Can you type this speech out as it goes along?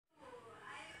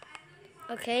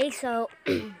Okay, so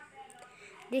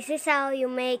this is how you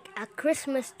make a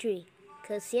Christmas tree.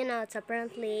 Because, it's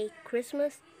apparently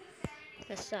Christmas.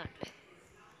 Let's start.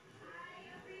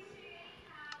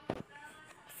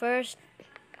 First,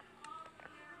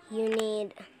 you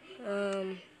need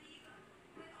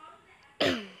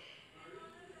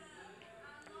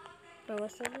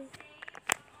what's that?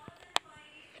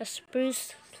 A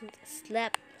spruce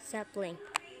sapling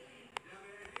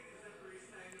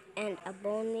and a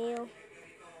bone meal,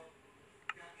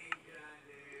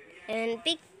 and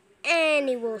pick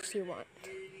any wools you want.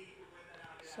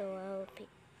 So I'll pick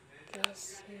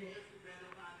this and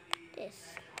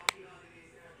this.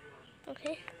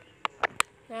 Okay.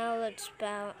 Now let's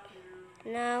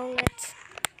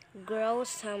grow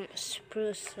some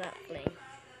spruce sapling.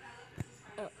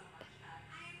 Oh,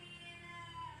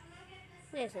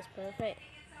 this is perfect.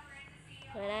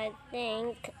 But I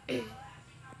think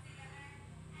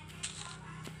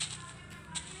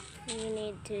you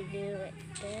need to do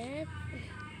like that.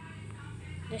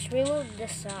 Just remove the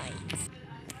sides.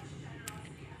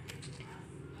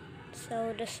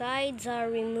 So the sides are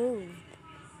removed.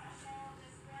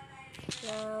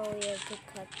 Now we have to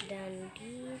cut down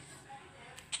these.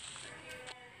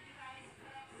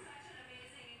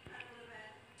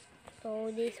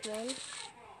 So this one.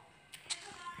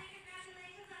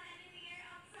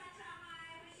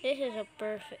 This is a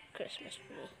perfect Christmas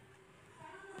tree.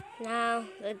 Now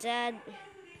let's add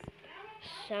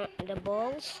the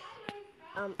balls.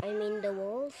 The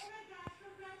walls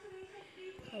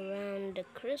around the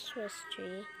Christmas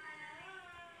tree.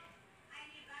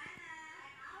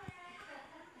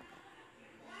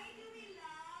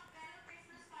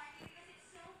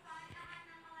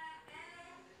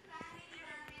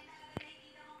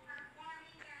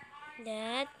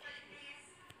 That.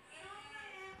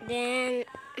 Then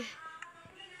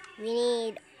we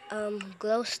need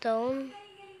glowstone.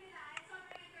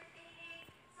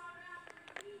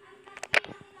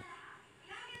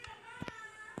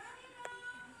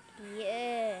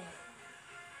 Yeah.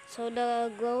 So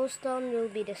the glowstone will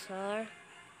be the star.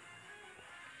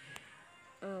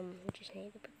 Just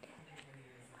need to put that.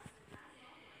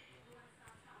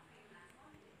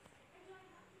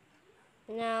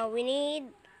 Now we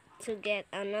need to get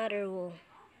another wool.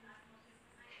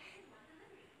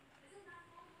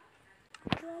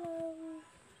 Hello.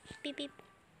 Beep beep.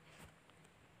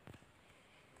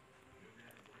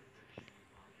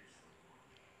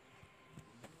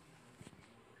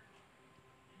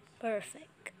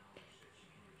 Perfect.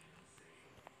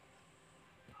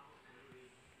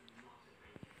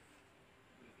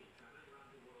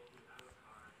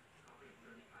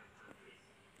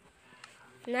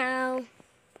 Now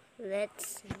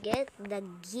let's get the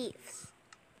gifts.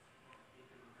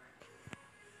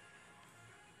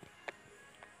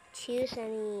 Choose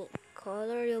any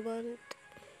color you want.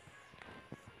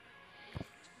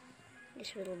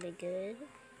 This will be good.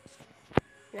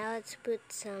 Now let's put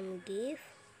some gift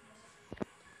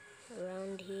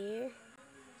around here.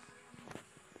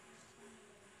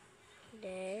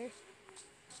 There.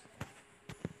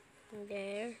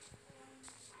 There.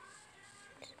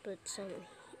 Let's put some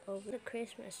over the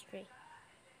Christmas tree.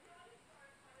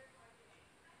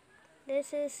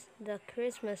 This is the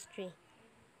Christmas tree.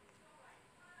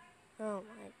 Oh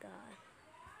my God.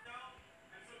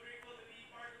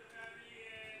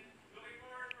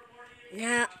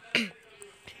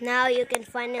 Now you can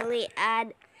finally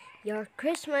add your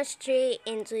Christmas tree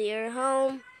into your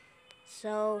home.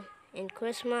 So in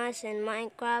Christmas and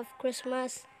Minecraft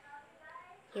Christmas,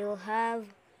 you'll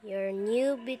have your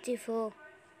new beautiful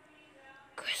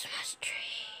Christmas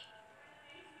tree.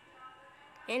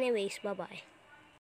 Anyways, bye-bye.